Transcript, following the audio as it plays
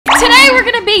Today we're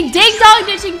gonna be ding-dong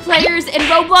ditching players in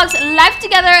Roblox Life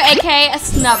Together, aka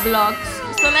Snublox.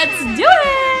 So let's do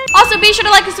it. Also, be sure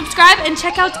to like and subscribe and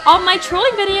check out all my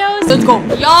trolling videos. Let's go.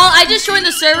 Y'all, I just joined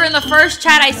the server and the first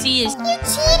chat I see is you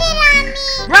cheated on me.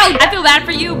 Bro, I feel bad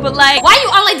for you, but like, why are you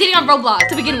online dating on Roblox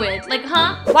to begin with? Like,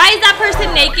 huh? Why is that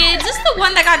person naked? Is this the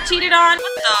one that got cheated on?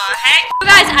 What the heck? So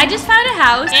guys, I just found a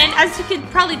house, and as you can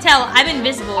probably tell, I'm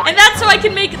invisible. And that's so I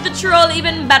can make the troll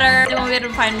even better. They won't be able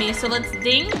to find me, so let's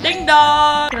ding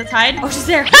dong. Let's hide. Oh, she's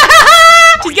there.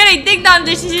 She's getting ding dong.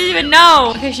 She doesn't even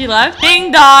know. Okay, she left.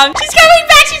 Ding dong. She's coming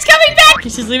back. She's coming back. Okay,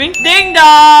 she's leaving. Ding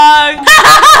dong.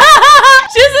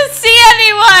 She doesn't see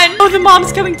anyone. Oh, the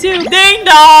mom's coming too. Ding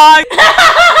dong.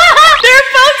 They're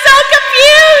both so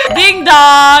confused. Ding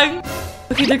dong.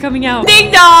 Okay, they're coming out.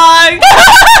 Ding dong.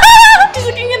 She's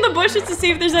looking in the bushes to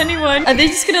see if there's anyone. Are they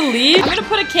just gonna leave? I'm gonna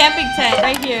put a camping tent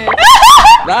right here.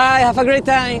 Bye, have a great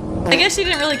time. I guess she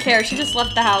didn't really care. She just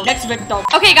left the house. Next victim.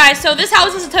 Okay, guys, so this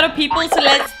house is a ton of people, so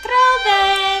let's throw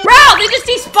them. Bro, they just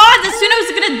despawned as soon as I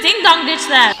was gonna ding-dong ditch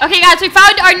them. Okay, guys, we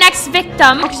found our next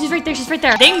victim. Okay, she's right there. She's right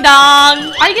there.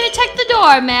 Ding-dong. Are you gonna check the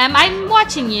door, ma'am? I'm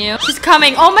watching you. She's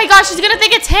coming. Oh my gosh, she's gonna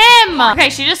think it's him. Okay,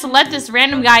 she just let this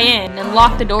random guy in and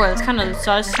locked the door. It's kind of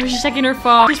sus. She's checking her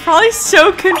phone. She's probably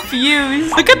so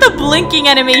confused. Look at the blinking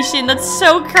animation. That's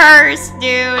so cursed, dude.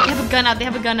 They have a gun out. They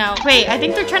have a gun out. Wait, I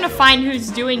think they're trying to find who's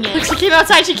doing it. Look, she came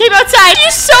outside. She came outside.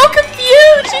 She's so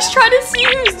confused. She's trying to see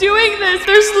who's doing this.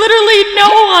 There's literally no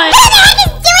one. Who the heck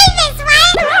is doing this, right?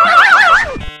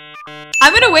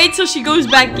 I'm gonna wait till she goes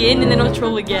back in and then I'll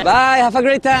troll again. Bye, have a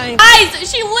great time. Guys,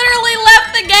 she literally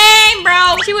left the game,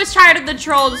 bro. She was tired of the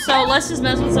trolls, so let's just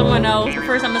mess with someone else.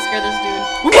 First, I'm gonna scare this dude.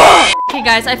 Okay,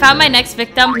 guys, I found my next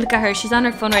victim. Look at her. She's on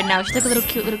her phone right now. She's like a little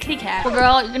cute little kitty cat. Well,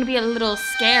 girl, you're gonna be a little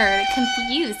scared,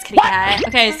 confused kitty cat.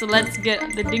 Okay, so let's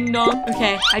get the ding dong.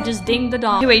 Okay, I just dinged the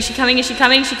dong. Okay, wait, is she coming? Is she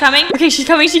coming? Is she coming? Okay, she's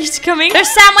coming. She's coming. There's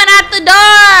someone at the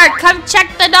door. Come check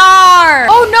the door.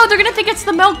 Oh no, they're gonna think it's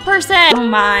the milk person. Oh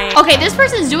my. Okay, this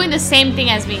person's doing the same thing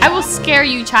as me. I will scare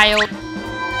you, child.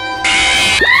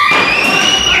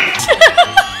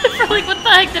 Like, what the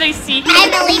heck did I see? I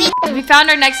believe it. We found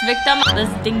our next victim. This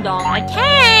ding dong. Like,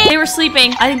 hey! They were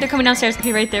sleeping. I think they're coming downstairs.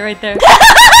 Okay, right there, right there.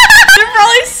 They're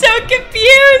probably so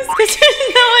confused because there's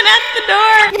no one at the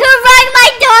door. Who rang my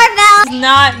doorbell? It's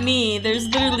not me. There's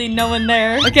literally no one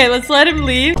there. Okay, let's let him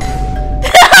leave. Bro!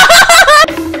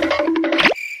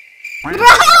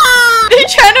 They're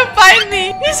trying to find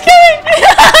me. He's coming.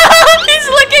 He's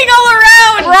looking all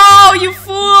around. Bro, you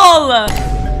fool.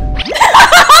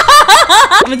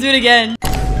 I'm gonna do it again.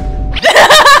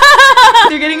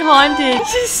 They're getting haunted.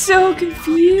 She's so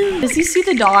confused. Does he see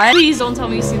the dot? Please don't tell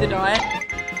me you see the dot.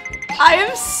 I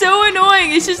am so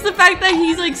annoying. It's just the fact that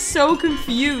he's like so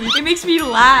confused. It makes me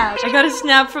laugh. I got a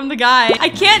snap from the guy. I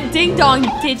can't ding dong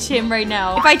ditch him right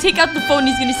now. If I take out the phone,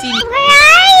 he's gonna see me. Where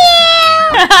are you?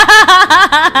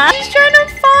 He's trying to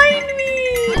find me.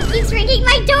 He's ringing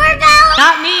my doorbell.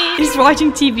 Not me. He's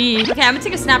watching TV. Okay, I'm gonna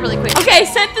take a snap really quick. Okay, I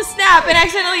sent the snap and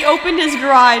accidentally opened his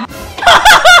garage.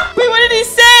 Wait, what did he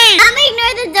say? I'm gonna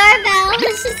ignore the doorbell.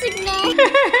 Let's just ignore.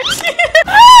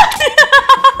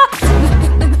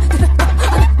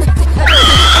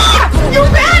 You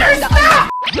better stop!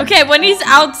 Okay, when he's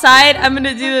outside, I'm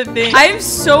gonna do the thing. I am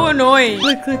so annoying.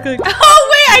 Look. Oh, wait,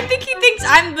 I think he thinks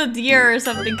I'm the deer or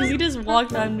something because he just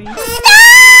walked on me.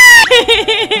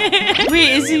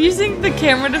 Wait, is he using the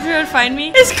camera to try to find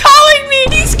me? He's calling me!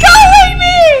 He's calling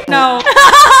me! No.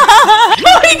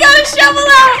 Oh, he got a shovel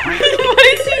out! What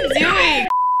is he doing?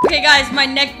 Okay, guys, my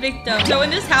next victim. So in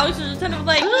this house, there's a ton of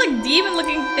like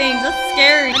demon-looking things. That's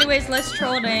scary. Anyways, let's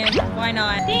troll them. Why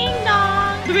not? Ding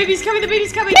dong. The baby's coming. The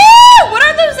baby's coming. Ew! What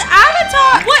are those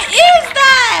avatars? What is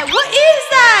that? What is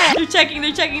that? They're checking.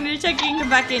 Come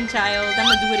back in, child. I'm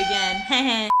gonna do it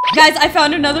again. Guys, I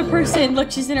found another person.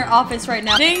 Look, she's in her office right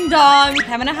now. Ding dong.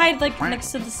 I'm gonna hide like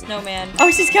next to the snowman. Oh,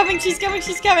 she's coming.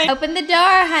 Open the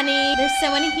door, honey. There's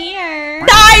someone here.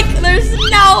 Psych! There's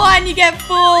no one. You get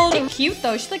fooled. She's cute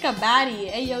though. She's like a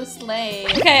baddie. Ayo, slay.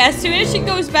 Okay, as soon as she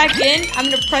goes back in, I'm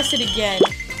gonna press it again.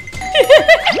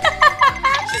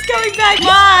 She's coming back. Come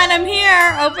on, I'm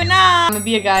here. Open up. I'm gonna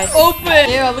be a guy. Open.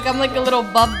 Ew, look, I'm like a little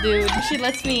buff dude. She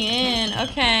lets me in.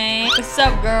 Okay. What's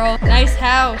up, girl? Nice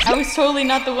house. I was totally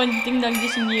not the one ding-dong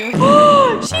dishing you.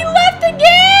 She left the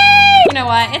game. You know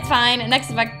what? It's fine.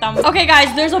 Next victim. Okay,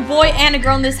 guys, there's a boy and a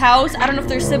girl in this house. I don't know if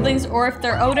they're siblings or if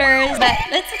they're oders, but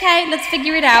it's okay. Let's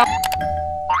figure it out.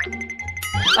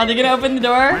 Are they gonna open the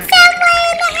door? Someone in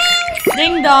the house.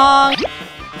 Ding dong.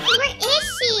 Where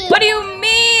is she? What do you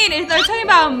mean? Is they talking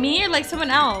about me or like someone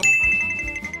else?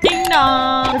 Ding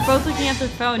dong. They're both looking at their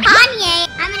phone. Kanye,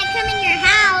 I'm gonna come in your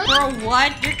house. Bro,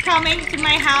 what? You're coming to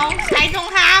my house? I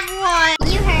don't have one.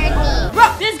 You heard me.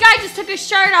 Bro, this guy just took his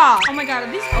shirt off. Oh my god,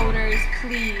 are these odors?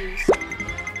 Please.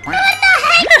 What the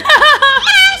heck?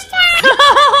 Hashtag.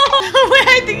 Wait,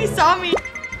 I think he saw me.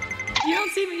 You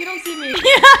don't see me, you don't see me.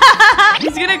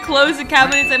 He's gonna close the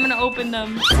cabinets, I'm gonna open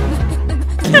them.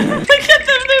 Look at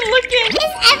them, they're looking.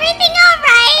 Is everything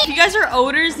alright? If you guys are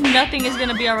odors, nothing is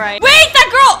gonna be alright. Wait, that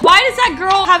girl! Why does that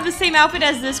girl have the same outfit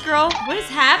as this girl? What is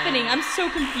happening? I'm so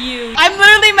confused. I'm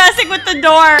literally messing with the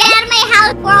door. Get out of my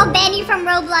house or I'll ban you from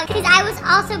Roblox because I was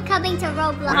also coming to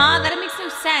Roblox. Huh? That makes no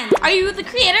sense. Are you the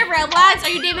creator of Roblox? Are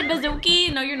you David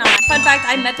Bazooki? No, you're not. Fun fact,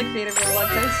 I met the creator of Roblox.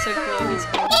 That was so cool. He's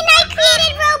cool. And I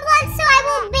created Roblox so I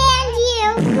will ban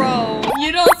you. Bro,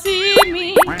 you don't see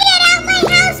me. Get out my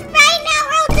house right now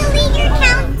or I'll delete your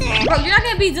counter. Bro, you're not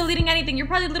gonna be deleting anything. You're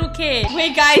probably a little kid.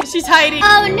 Wait, guys, she's hiding.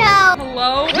 Oh no.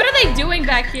 Hello? What are they doing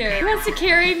back here? Who wants to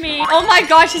carry me? Oh my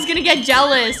gosh, she's gonna get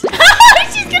jealous.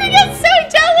 She's gonna get so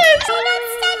jealous. I'm not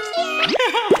stuck here.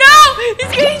 No,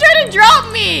 he's gonna try to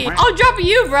drop me. I'll drop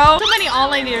you, bro. So many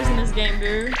online haters in this game,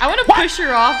 dude. I want to push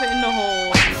her off in the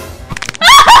hole.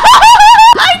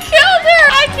 I killed her!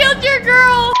 I killed your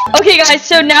girl! Okay, guys,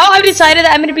 so now I've decided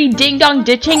that I'm gonna be ding-dong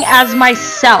ditching as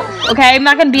myself, okay? I'm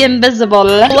not gonna be invisible.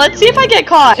 Let's see if I get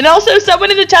caught. And also,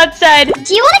 someone in the chat said,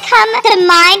 Do you want to come to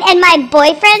mine and my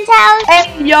boyfriend's house?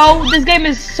 hey, yo, this game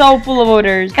is so full of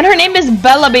odors. And her name is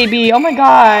Bella, baby. Oh my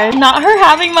god. Not her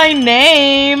having my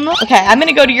name. Okay, I'm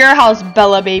gonna go to your house,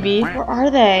 Bella, baby. Where are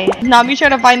they? Now be sure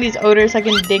to find these odors so I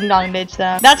can ding-dong ditch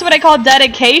them. That's what I call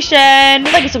dedication.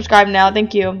 Like and subscribe now.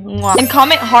 Thank you. Mwah. And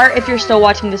comment heart if you're still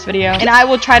watching this video. And I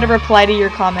will try to reply to your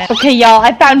comment. Okay, y'all,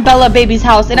 I found Bella baby's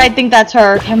house and I think that's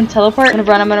her. Okay, I'm gonna teleport. I'm gonna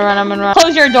run, I'm gonna run, I'm gonna run.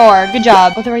 Close your door. Good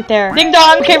job. Oh, they're right there. Ding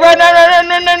dong. Okay, run, run, run, run,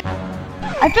 run, run.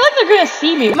 I feel like they're gonna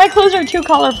see me. My clothes are too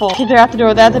colorful. Okay, they're at the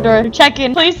door. They're at the door. Check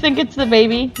in. Please think it's the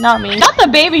baby, not me. Not the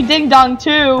baby, ding dong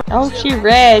too. Oh, she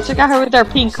rich. Look at her with her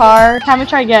pink car. Okay, I'm gonna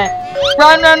try again.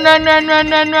 Run, run, run, run, run,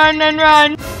 run, run, run,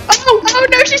 run. Oh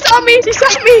no, she saw me. She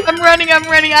saw me. I'm running. I'm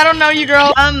running. I don't know you,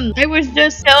 girl. I was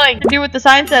just telling to do what the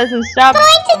sign says and stop. I'm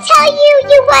going to tell you,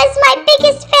 you was my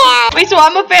biggest fan. Wait, so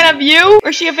I'm a fan of you? Or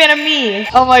is she a fan of me?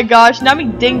 Oh my gosh, now me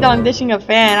ding-dong dishing a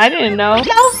fan. I didn't know.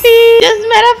 Selfie! Just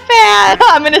met a fan.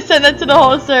 I'm gonna send that to the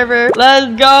whole server. Let's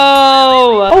go.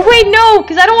 Oh wait, no,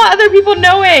 because I don't want other people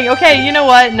knowing. Okay, you know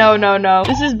what? No, no, no.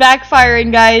 This is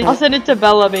backfiring, guys. I'll send it to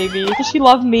Bella, baby. Does she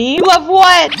love me? You love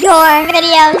what? Your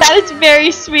videos. That is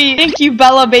very sweet. Thank you,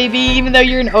 Bella, baby. Even though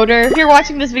you're an odor. If you're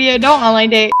watching this video, don't online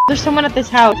date. There's someone at this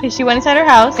house. Okay, she went inside her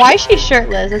house. Why is she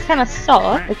shirtless? That's kind of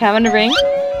sus. Okay, I'm gonna ring.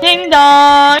 Ding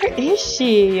dong. Where is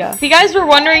she? If you guys were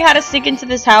wondering how to sneak into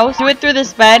this house, do it through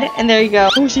this bed, and there you go.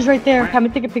 Oh, she's right there. Okay, I'm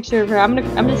gonna take a picture of her. I'm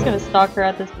just gonna stalk her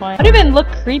at this point. I don't even look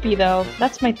creepy though.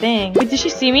 That's my thing. Wait, did she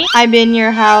see me? I'm in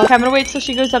your house. Okay, I'm gonna wait till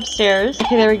she goes upstairs.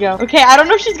 Okay, there we go. Okay, I don't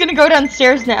know if she's gonna go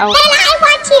downstairs now. And I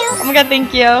want you. Oh my god,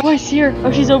 thank you. Oh, I see her.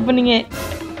 Oh, she's opening it.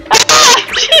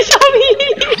 She saw me.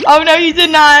 Oh no, you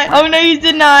did not. Oh no, you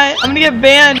did not. I'm gonna get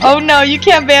banned. Oh no, you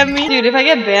can't ban me. Dude, if I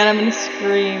get banned, I'm gonna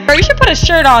scream. Or you should put a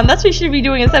shirt on. That's what you should be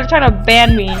doing instead of trying to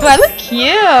ban me. Ooh, I look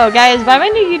cute. Guys, buy my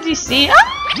new UGC.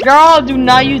 Ah! Girl, do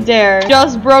not you dare.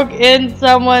 Just broke in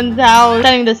someone's house.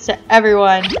 Sending this to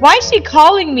everyone. Why is she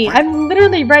calling me? I'm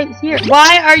literally right here.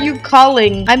 Why are you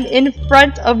calling? I'm in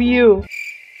front of you.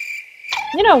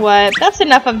 You know what? That's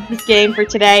enough of this game for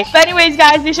today. But anyways,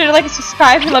 guys, be sure to like and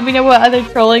subscribe and let me know what other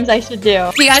trollings I should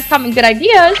do. If you guys comment good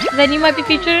ideas, then you might be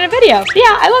featured in a video. So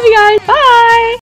yeah, I love you guys. Bye!